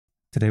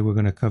Today we're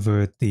going to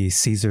cover the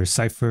Caesar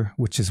Cipher,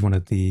 which is one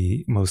of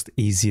the most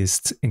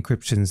easiest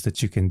encryptions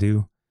that you can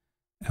do.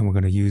 And we're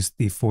going to use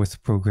the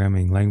fourth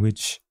programming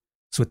language,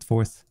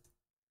 SwiftForth.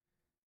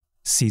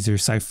 Caesar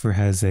Cipher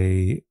has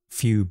a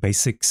few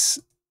basics.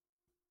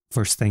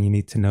 First thing you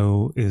need to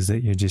know is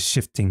that you're just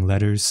shifting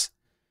letters.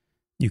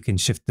 You can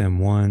shift them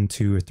 1,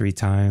 2, or 3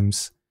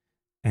 times.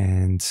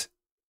 And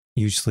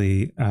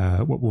usually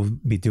what we'll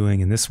be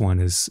doing in this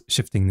one is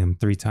shifting them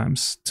 3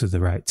 times to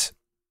the right.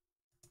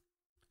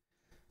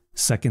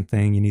 Second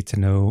thing you need to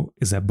know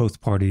is that both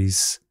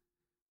parties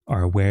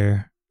are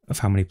aware of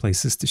how many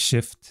places to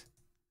shift.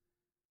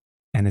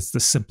 And it's the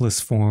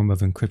simplest form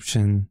of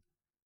encryption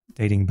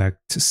dating back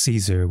to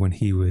Caesar when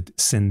he would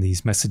send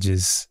these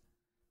messages,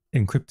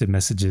 encrypted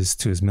messages,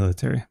 to his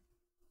military.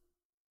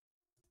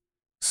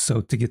 So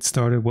to get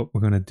started, what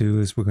we're going to do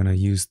is we're going to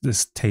use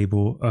this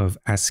table of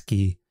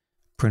ASCII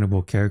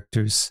printable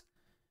characters.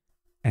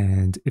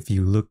 And if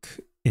you look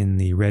in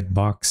the red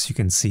box, you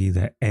can see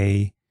that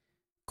A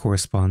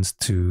corresponds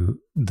to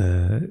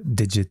the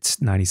digit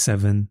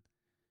 97,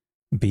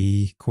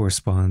 B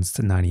corresponds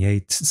to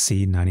 98,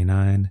 C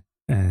 99,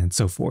 and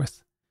so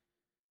forth.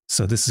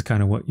 So this is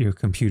kind of what your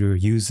computer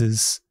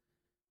uses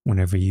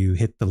whenever you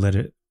hit the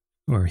letter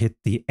or hit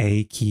the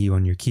A key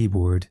on your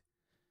keyboard.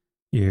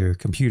 Your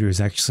computer is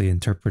actually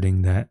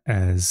interpreting that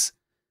as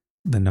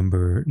the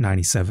number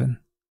 97.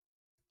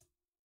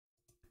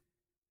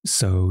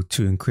 So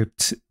to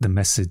encrypt the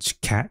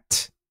message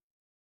cat,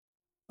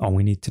 all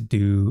we need to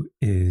do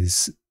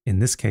is, in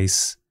this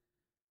case,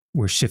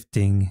 we're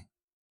shifting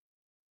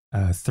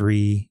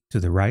 3 to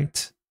the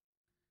right.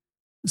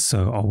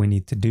 So all we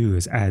need to do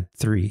is add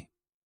 3.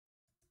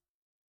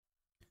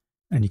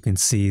 And you can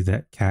see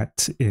that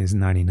cat is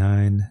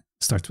 99,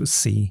 starts with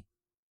C,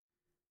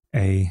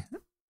 A,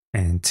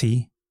 and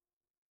T.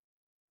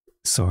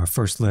 So our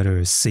first letter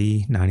is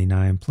C,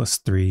 99 plus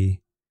 3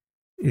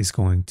 is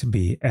going to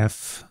be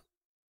F,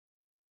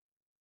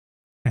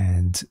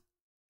 and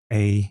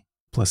A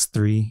plus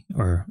 3,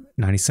 or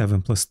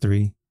 97 plus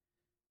 3,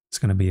 is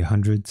going to be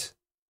 100.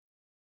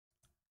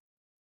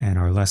 And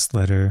our last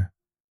letter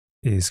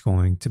is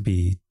going to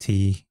be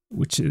T,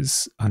 which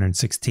is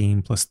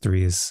 116 plus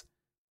 3 is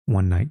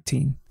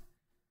 119.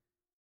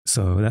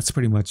 So that's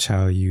pretty much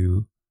how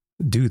you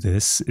do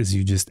this, is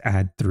you just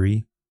add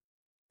 3.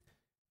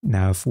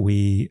 Now, if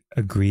we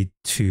agreed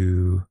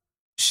to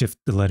shift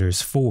the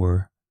letters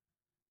 4,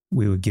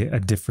 we would get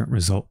a different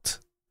result.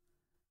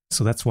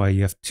 So that's why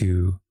you have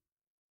to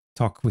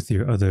talk with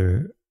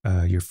your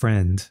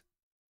friend,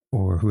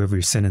 or whoever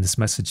you're sending this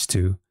message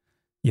to.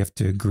 You have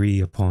to agree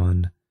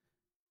upon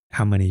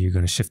how many you're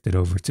going to shift it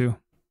over to.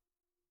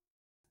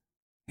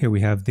 Here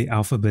we have the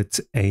alphabet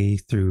A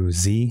through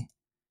Z,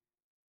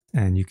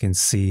 and you can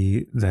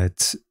see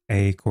that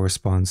A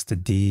corresponds to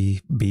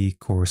D, B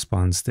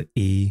corresponds to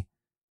E,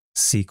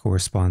 C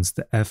corresponds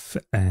to F,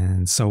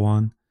 and so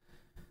on.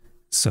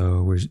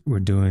 So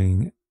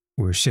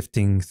we're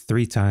shifting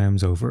 3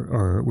 times over,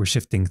 or we're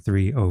shifting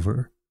 3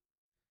 over.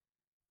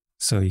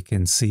 So you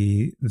can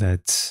see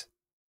that,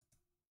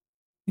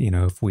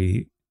 if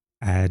we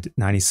add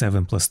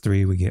 97 plus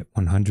 3, we get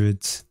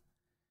 100.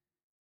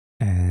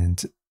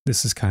 And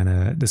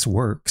this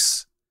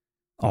works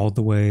all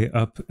the way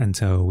up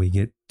until we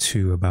get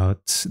to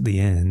about the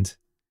end.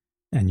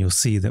 And you'll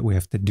see that we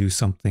have to do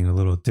something a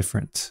little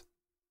different.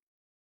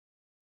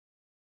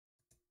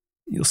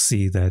 You'll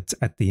see that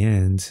at the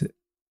end,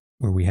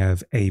 where we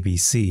have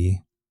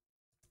ABC,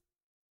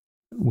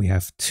 we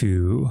have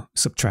to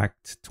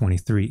subtract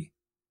 23.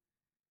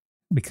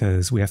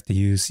 Because we have to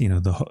use,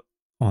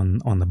 on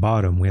the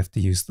bottom, we have to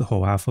use the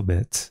whole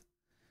alphabet.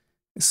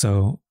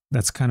 So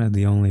that's kind of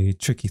the only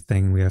tricky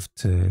thing we have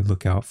to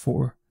look out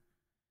for.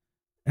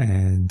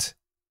 And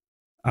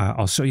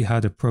I'll show you how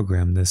to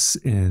program this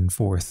in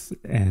Forth,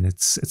 and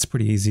it's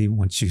pretty easy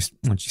once you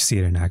see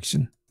it in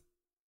action.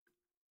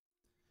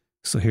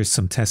 So here's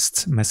some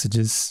test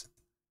messages.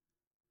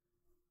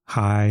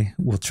 Hi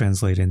will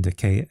translate into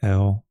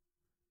KL.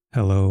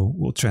 Hello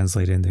will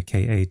translate into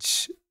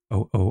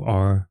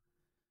KHOOR.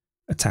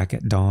 Attack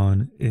at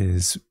dawn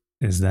is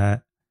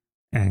that,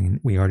 and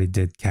we already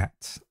did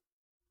cat.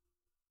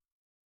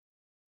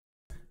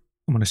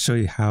 I'm going to show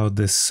you how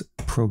this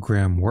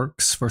program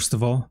works. First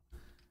of all,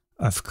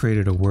 I've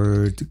created a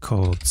word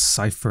called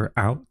cipher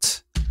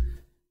out,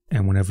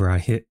 and whenever I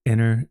hit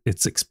enter,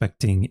 it's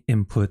expecting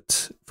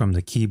input from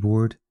the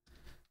keyboard.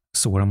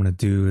 So what I'm going to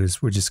do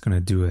is we're just going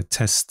to do a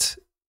test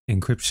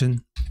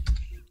encryption.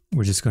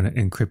 We're just going to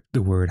encrypt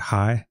the word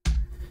hi,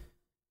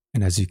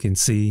 and as you can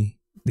see,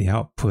 the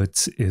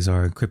output is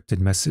our encrypted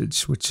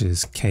message, which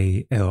is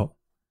KL.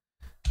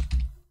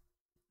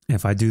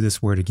 If I do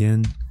this word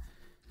again,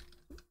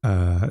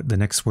 the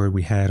next word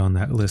we had on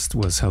that list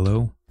was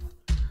hello.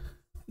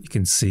 You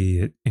can see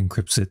it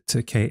encrypts it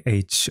to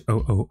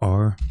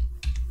KHOOR.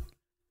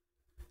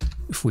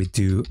 If we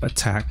do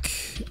attack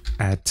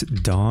at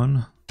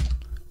dawn,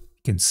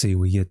 you can see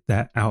we get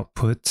that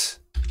output.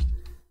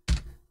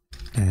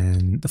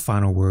 And the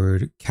final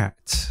word,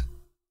 cat.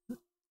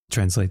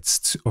 translates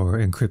to, or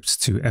encrypts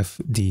to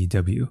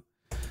FDW.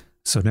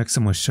 So next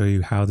I'm going to show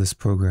you how this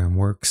program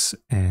works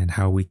and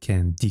how we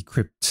can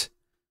decrypt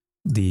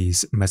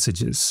these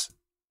messages.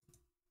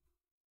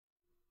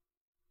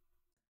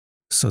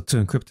 So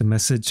to encrypt a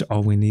message,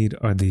 all we need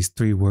are these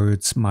three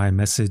words: my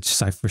message,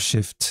 cipher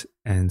shift,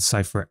 and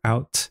cipher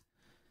out.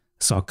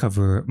 So I'll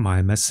cover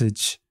my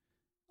message.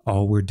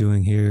 All we're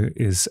doing here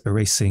is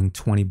erasing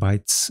 20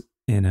 bytes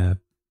in a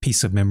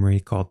piece of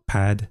memory called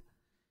pad.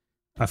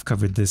 I've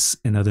covered this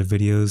in other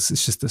videos.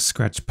 It's just a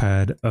scratch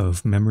pad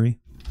of memory.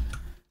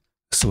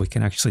 So we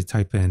can actually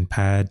type in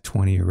pad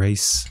 20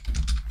 erase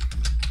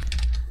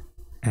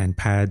and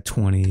pad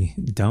 20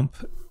 dump.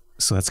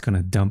 So that's going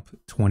to dump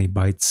 20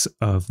 bytes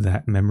of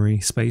that memory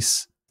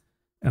space.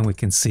 And we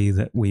can see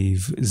that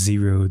we've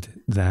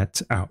zeroed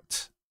that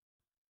out.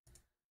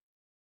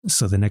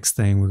 So the next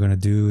thing we're going to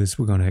do is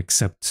we're going to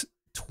accept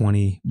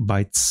 20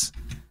 bytes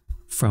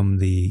from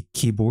the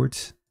keyboard.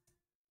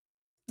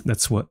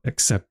 That's what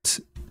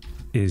accept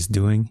is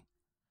doing,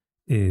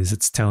 is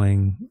it's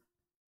telling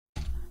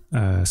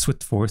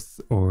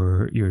SwiftForth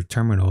or your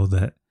terminal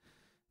that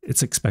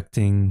it's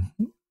expecting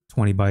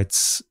 20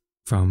 bytes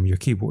from your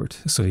keyboard.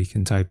 So you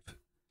can type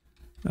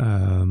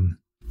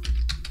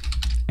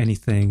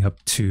anything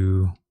up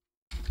to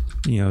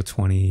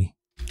 20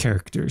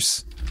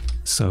 characters.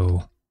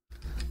 So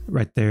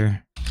right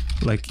there,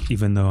 like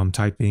even though I'm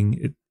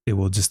typing, it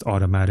will just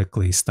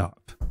automatically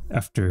stop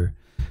after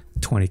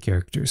 20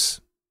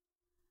 characters.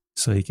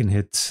 So you can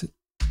hit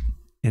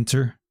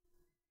enter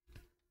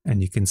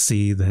and you can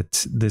see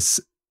that this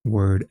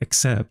word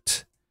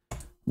accept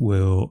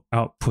will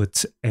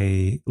output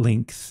a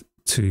length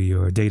to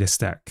your data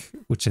stack,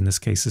 which in this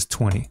case is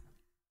 20.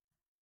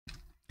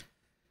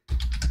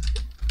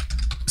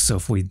 So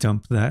if we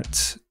dump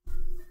that,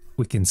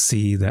 we can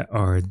see that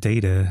our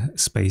data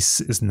space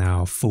is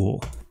now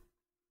full.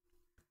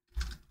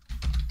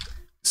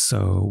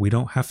 So we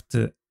don't have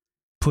to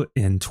put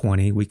in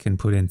 20, we can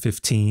put in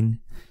 15.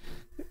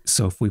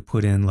 So if we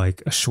put in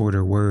like a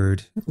shorter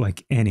word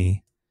like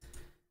any,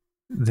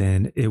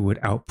 then it would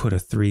output a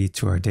 3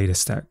 to our data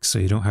stack. So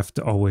you don't have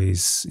to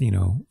always,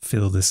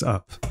 fill this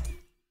up.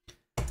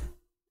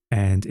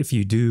 And if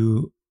you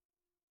do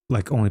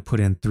like only put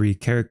in 3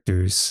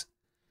 characters,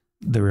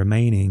 the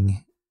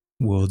remaining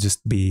will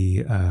just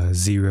be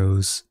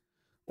zeros,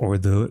 or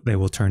they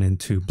will turn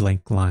into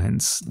blank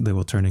lines. They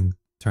will turn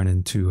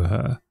into,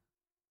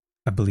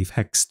 I believe,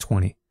 hex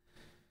 20.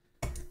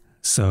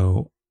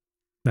 So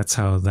that's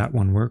how that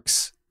one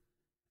works.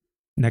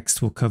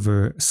 Next, we'll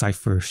cover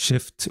cipher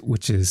shift,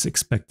 which is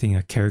expecting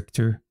a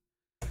character.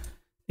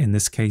 In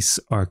this case,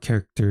 our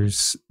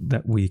characters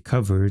that we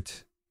covered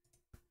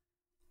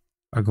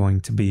are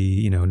going to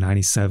be,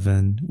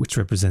 97, which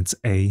represents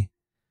A,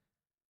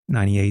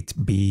 98,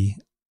 B,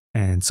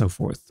 and so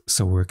forth.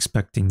 So we're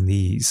expecting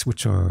these,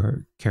 which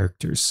are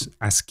characters,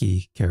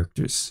 ASCII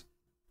characters.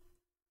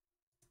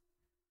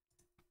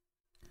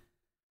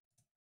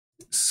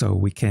 So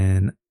we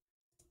can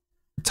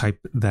type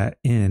that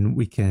in.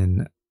 We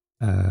can,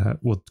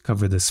 we'll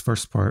cover this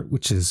first part,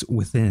 which is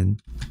within.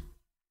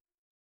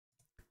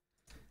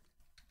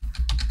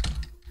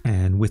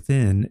 And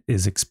within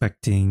is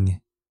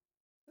expecting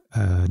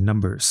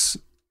numbers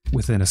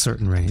within a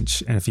certain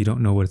range. And if you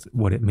don't know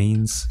what it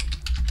means,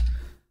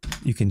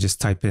 you can just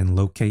type in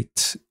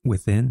locate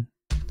within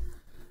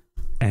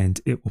and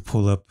it will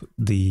pull up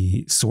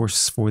the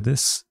source for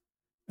this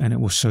and it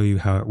will show you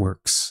how it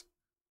works.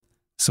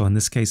 So in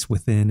this case,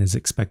 within is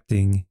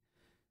expecting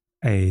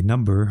a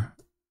number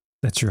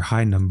that's your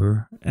high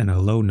number and a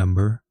low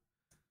number.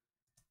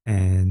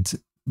 And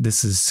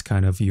this is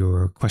kind of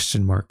your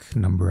question mark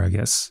number, I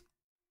guess.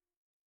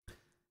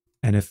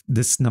 And if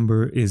this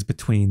number is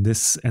between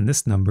this and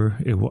this number,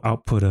 it will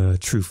output a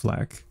true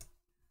flag.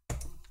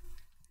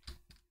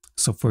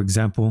 So for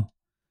example,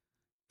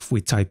 if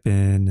we type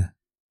in,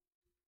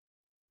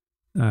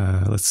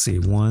 let's see,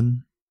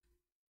 1,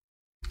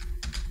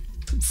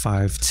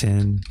 5,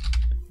 10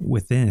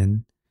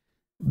 within,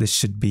 this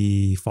should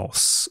be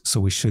false. So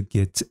we should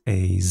get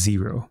a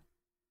 0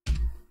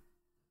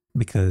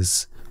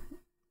 because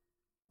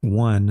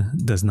 1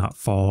 does not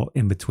fall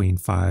in between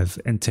 5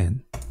 and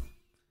 10.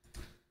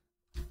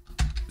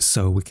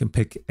 So we can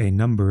pick a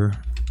number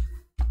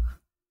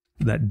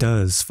that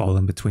does fall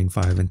in between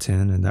 5 and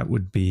 10, and that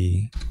would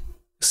be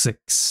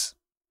 6.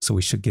 So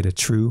we should get a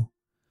true,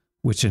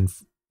 which in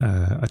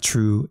a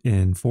true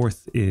in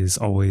fourth is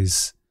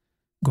always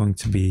going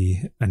to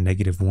be a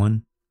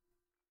 -1.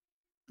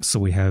 So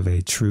we have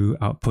a true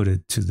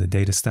outputted to the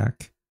data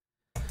stack,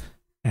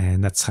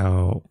 and that's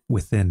how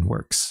within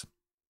works.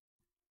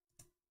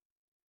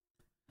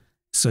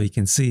 So you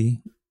can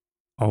see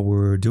all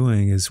we're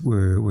doing is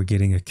we're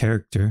getting a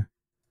character,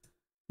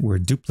 we're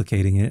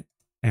duplicating it,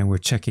 and we're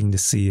checking to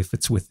see if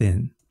it's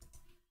within.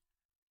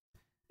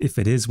 If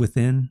it is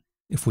within,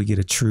 if we get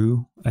a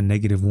true, a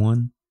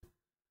 -1,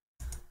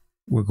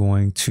 we're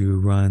going to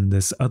run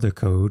this other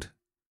code,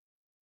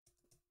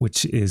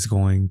 which is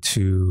going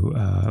to,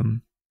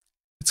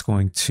 it's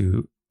going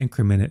to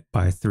increment it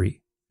by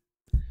 3.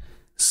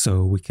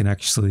 So we can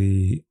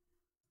actually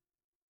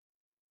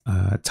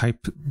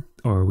type,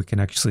 or we can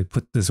actually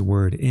put this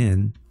word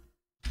in,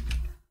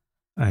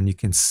 and you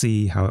can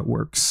see how it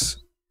works.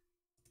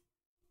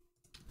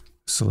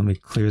 So let me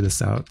clear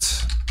this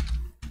out.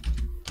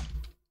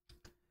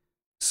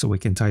 So we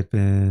can type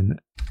in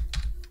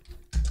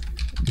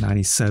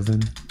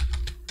 97,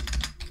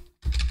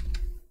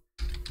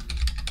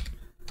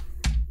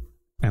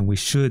 and we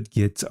should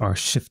get our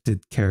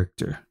shifted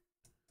character,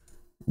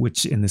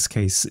 which in this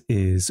case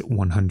is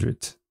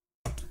 100.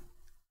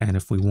 And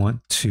if we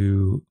want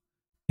to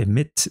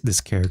emit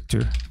this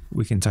character,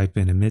 we can type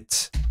in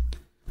emit,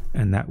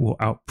 and that will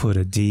output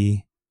a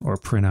D or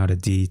print out a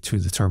D to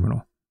the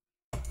terminal.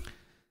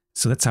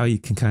 So that's how you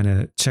can kind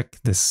of check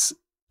this,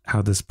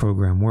 how this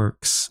program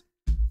works.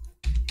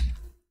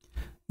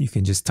 You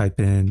can just type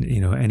in,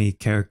 any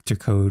character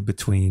code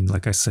between,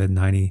 like I said,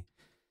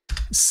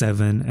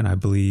 97 and I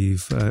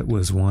believe it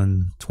was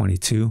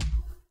 122.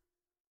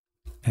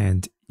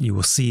 And you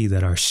will see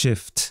that our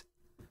shift,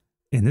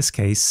 in this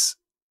case,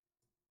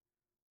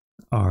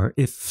 our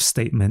if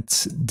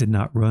statement did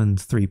not run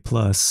 3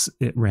 plus,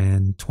 it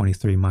ran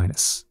 23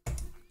 minus.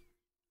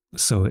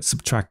 So it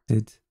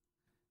subtracted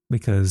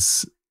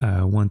because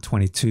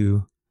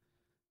 122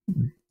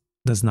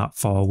 does not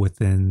fall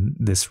within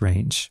this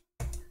range.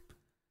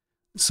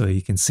 So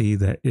you can see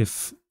that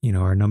if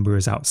our number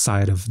is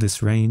outside of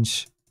this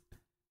range,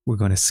 we're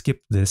going to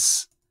skip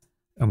this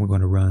and we're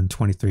going to run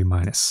 23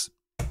 minus.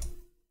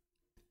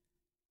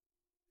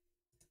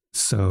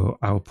 So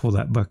I'll pull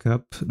that back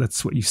up.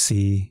 That's what you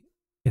see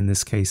in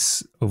this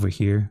case over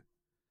here.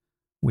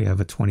 We have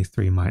a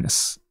 23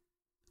 minus.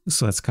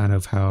 So that's kind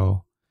of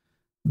how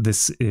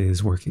this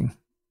is working.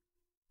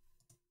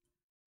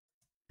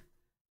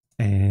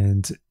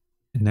 And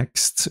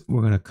next,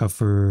 we're going to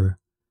cover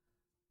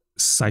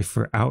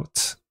cipher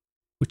out,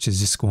 which is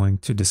just going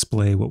to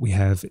display what we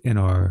have in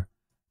our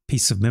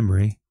piece of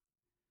memory.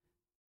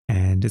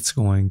 And it's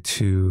going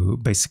to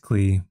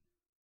basically,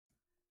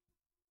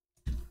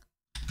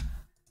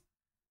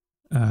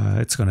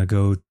 it's going to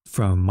go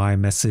from my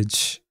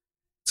message.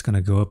 It's going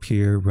to go up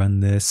here,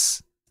 run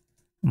this.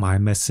 My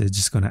message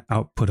is going to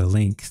output a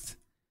length,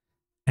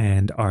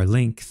 and our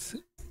length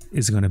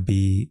is going to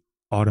be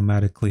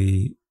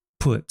automatically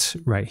put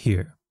right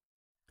here.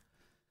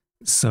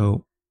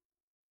 So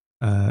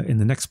in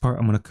the next part,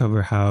 I'm going to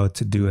cover how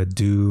to do a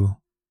do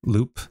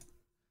loop,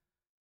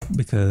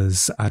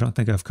 because I don't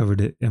think I've covered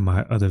it in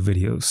my other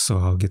videos. So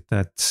I'll get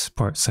that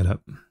part set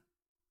up.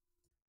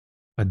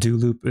 A do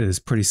loop is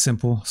pretty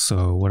simple.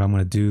 So what I'm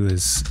going to do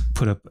is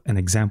put up an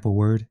example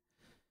word.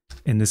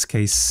 In this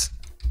case,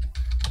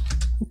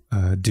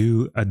 a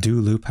do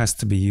loop has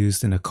to be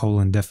used in a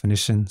colon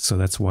definition. So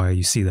that's why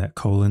you see that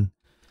colon.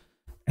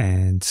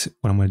 And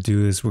what I'm going to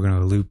do is we're going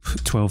to loop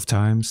 12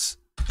 times,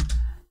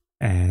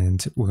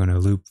 and we're going to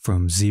loop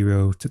from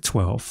 0 to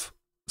 12.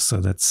 So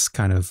that's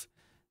kind of,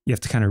 you have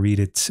to kind of read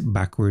it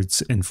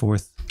backwards and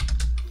forth.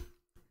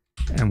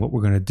 And what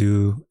we're going to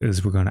do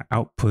is we're going to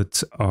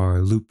output our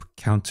loop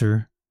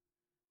counter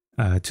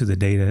to the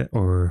data,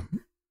 or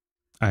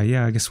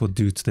yeah, I guess we'll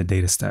do to the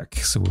data stack.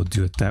 So we'll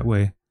do it that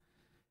way.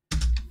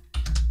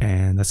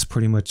 And that's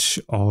pretty much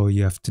all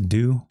you have to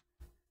do.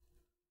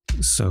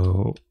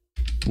 So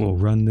we'll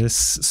run this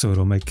so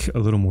it'll make a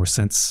little more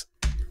sense.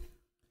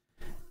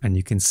 And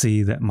you can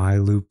see that my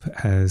loop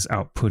has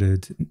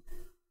outputted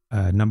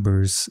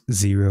numbers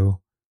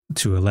 0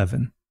 to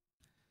 11.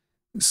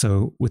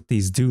 So with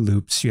these do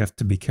loops, you have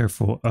to be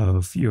careful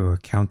of your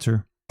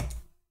counter,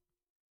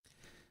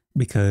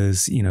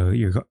 because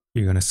you're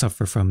going to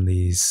suffer from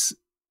these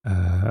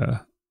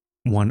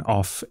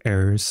one-off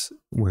errors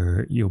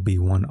where you'll be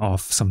one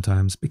off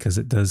sometimes, because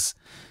it does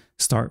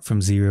start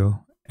from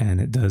 0 and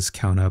it does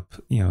count up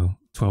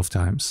 12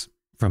 times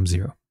from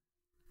 0.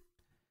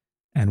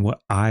 And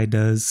what I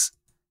does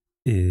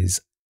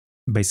is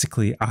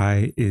basically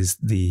I is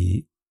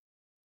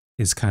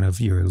kind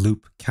of your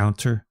loop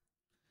counter.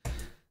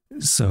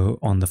 So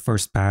on the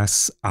first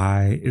pass,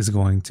 I is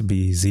going to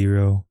be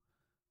 0.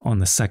 On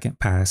the second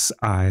pass,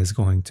 I is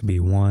going to be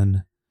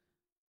 1.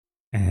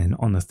 And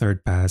on the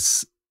third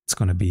pass, it's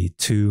going to be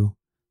 2,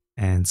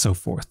 and so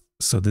forth.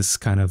 So this is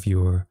kind of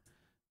your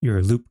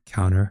loop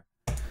counter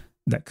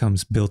that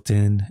comes built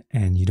in,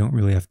 and you don't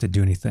really have to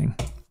do anything.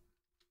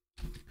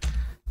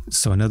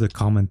 So another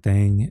common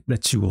thing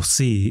that you will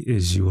see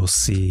is you will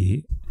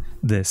see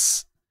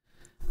this,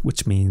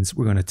 which means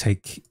we're going to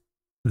take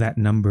that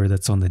number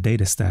that's on the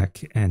data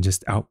stack and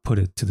just output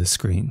it to the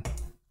screen.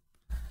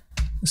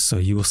 So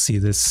you will see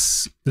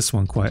this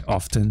one quite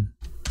often.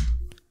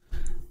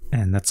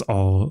 And that's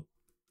all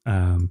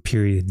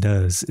period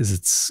does, is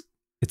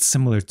it's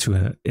similar to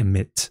a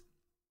emit.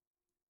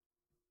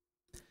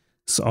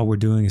 So all we're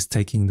doing is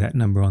taking that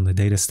number on the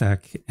data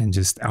stack and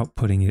just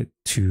outputting it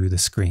to the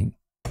screen.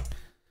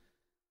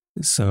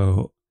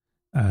 So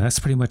that's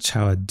pretty much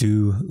how a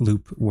do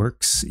loop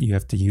works. You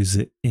have to use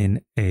it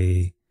in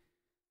a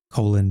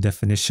colon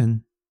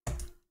definition.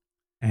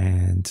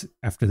 And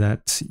after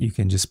that, you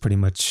can just pretty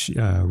much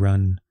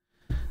run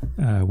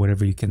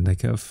whatever you can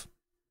think of.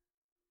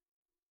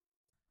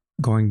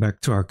 going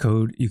back to our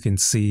code, you can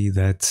see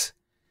that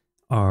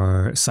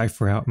our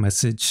cipher out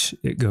message,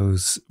 it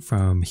goes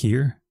from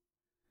here.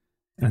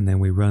 And then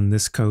we run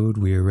this code,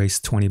 we erase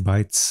 20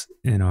 bytes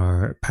in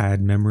our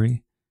pad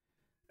memory,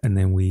 and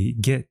then we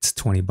get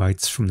 20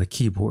 bytes from the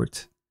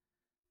keyboard.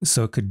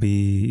 So it could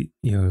be,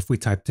 if we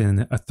typed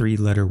in a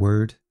 3-letter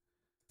word,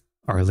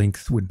 our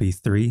length would be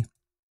 3.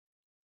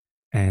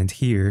 And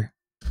here,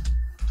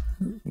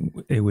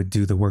 it would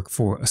do the work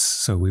for us.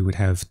 So we would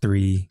have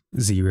 3,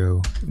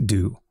 0,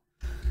 do.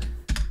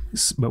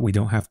 But we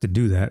don't have to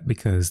do that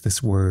because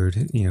this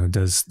word,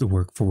 does the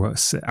work for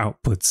us. It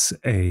outputs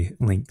a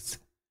length.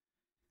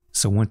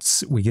 So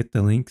once we get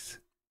the length,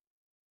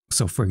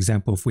 so for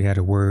example, if we had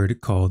a word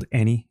called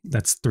any,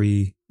 that's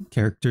 3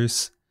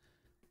 characters,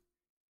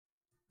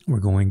 we're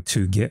going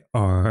to get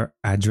our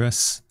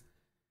address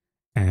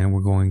and we're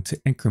going to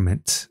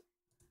increment.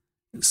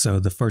 So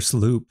the first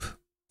loop,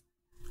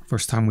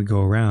 first time we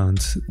go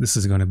around, this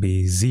is going to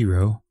be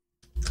 0.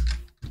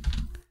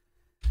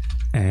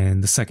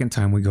 And the second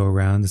time we go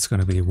around, it's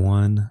going to be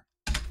 1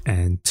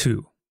 and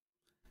 2.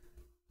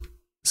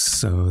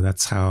 So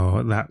that's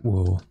how that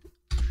will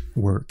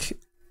work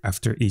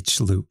after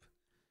each loop.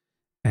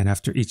 And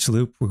after each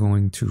loop, we're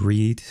going to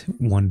read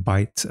 1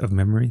 byte of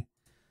memory.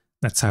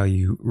 That's how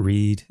you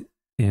read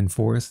in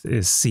Forth,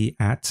 is C@.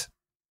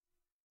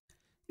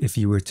 If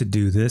you were to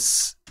do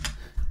this,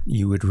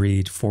 you would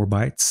read 4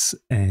 bytes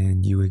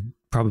and you would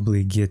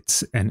probably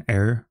get an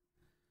error.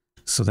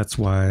 So that's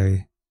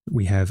why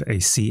we have a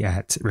C@.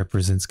 It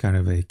represents kind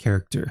of a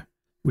character,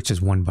 which is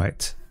 1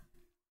 byte.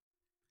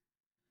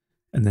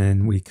 And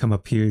then we come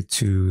up here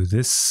to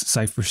this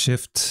cipher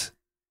shift,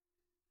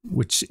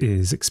 which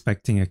is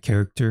expecting a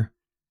character.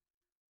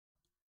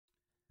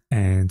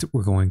 And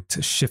we're going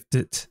to shift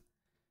it.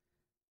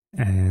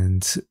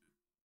 And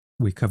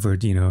we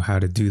covered, how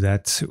to do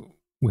that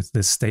with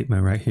this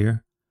statement right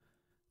here.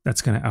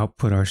 That's going to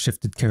output our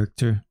shifted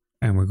character,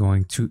 and we're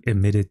going to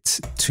emit it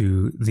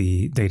to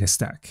the data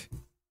stack.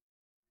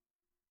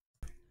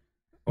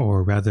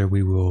 Or rather,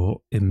 we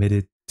will emit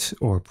it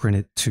or print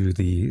it to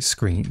the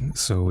screen.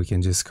 So we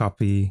can just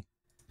copy,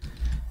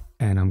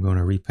 and I'm going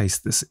to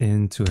repaste this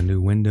into a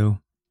new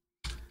window.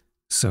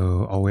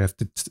 So all we have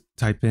to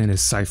type in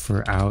is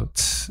cipher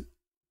out,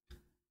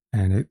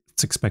 and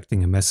it's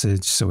expecting a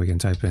message. So we can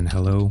type in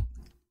hello,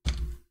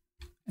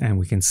 and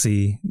we can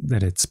see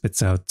that it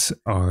spits out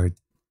our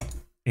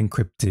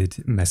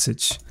encrypted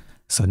message.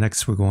 So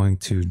next we're going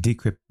to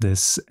decrypt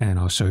this, and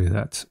I'll show you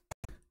that.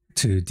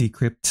 To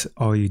decrypt,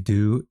 all you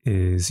do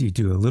is you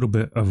do a little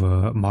bit of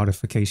a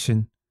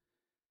modification.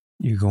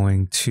 You're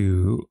going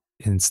to,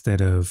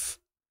 instead of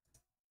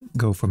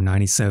go from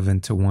 97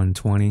 to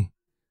 120,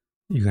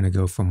 you're going to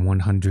go from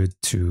 100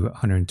 to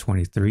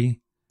 123.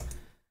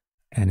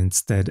 And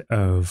instead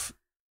of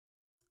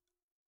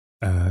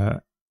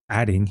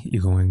adding,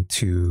 you're going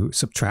to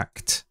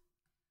subtract.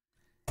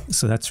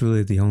 So that's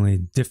really the only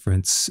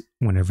difference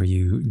whenever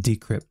you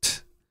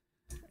decrypt.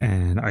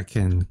 And I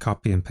can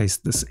copy and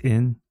paste this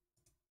in.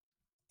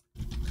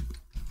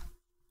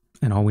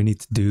 And all we need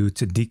to do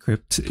to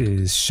decrypt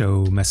is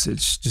show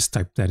message. Just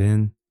type that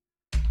in.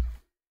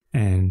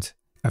 And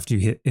after you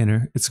hit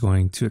enter, it's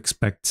going to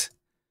expect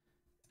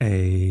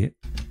a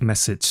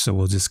message. So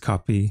we'll just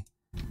copy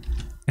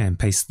and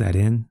paste that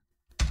in.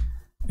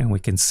 And we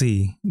can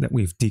see that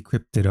we've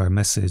decrypted our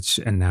message,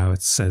 and now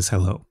it says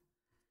hello.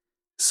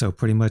 So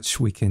pretty much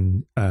we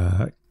can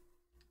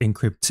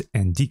encrypt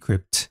and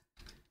decrypt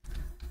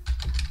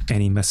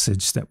any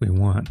message that we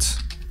want.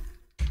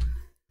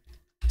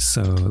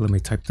 So let me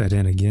type that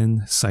in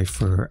again,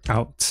 cipher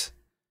out,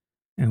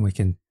 and we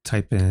can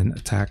type in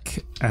attack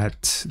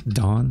at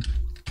dawn.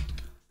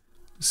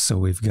 So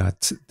we've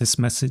got this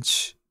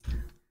message.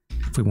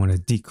 If we want to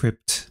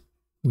decrypt,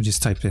 we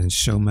just type in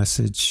show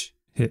message,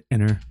 hit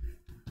enter,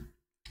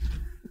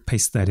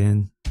 paste that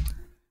in,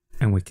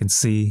 and we can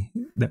see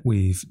that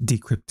we've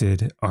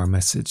decrypted our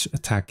message,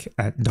 attack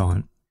at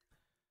dawn.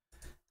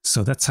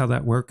 So that's how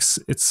that works.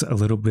 It's a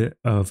little bit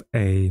of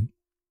a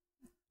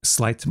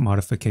slight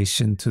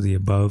modification to the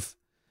above,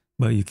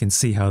 but you can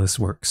see how this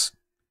works.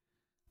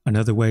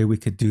 Another way we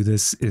could do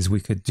this is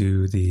we could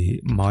do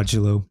the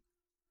modulo,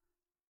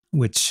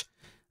 which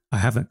I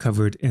haven't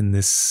covered in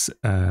this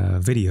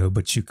video,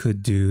 but you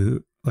could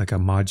do like a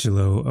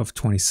modulo of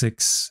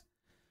 26.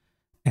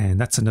 And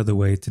that's another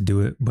way to do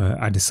it, but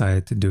I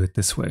decided to do it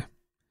this way.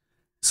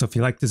 So if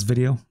you like this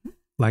video,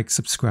 like,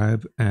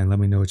 subscribe, and let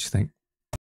me know what you think.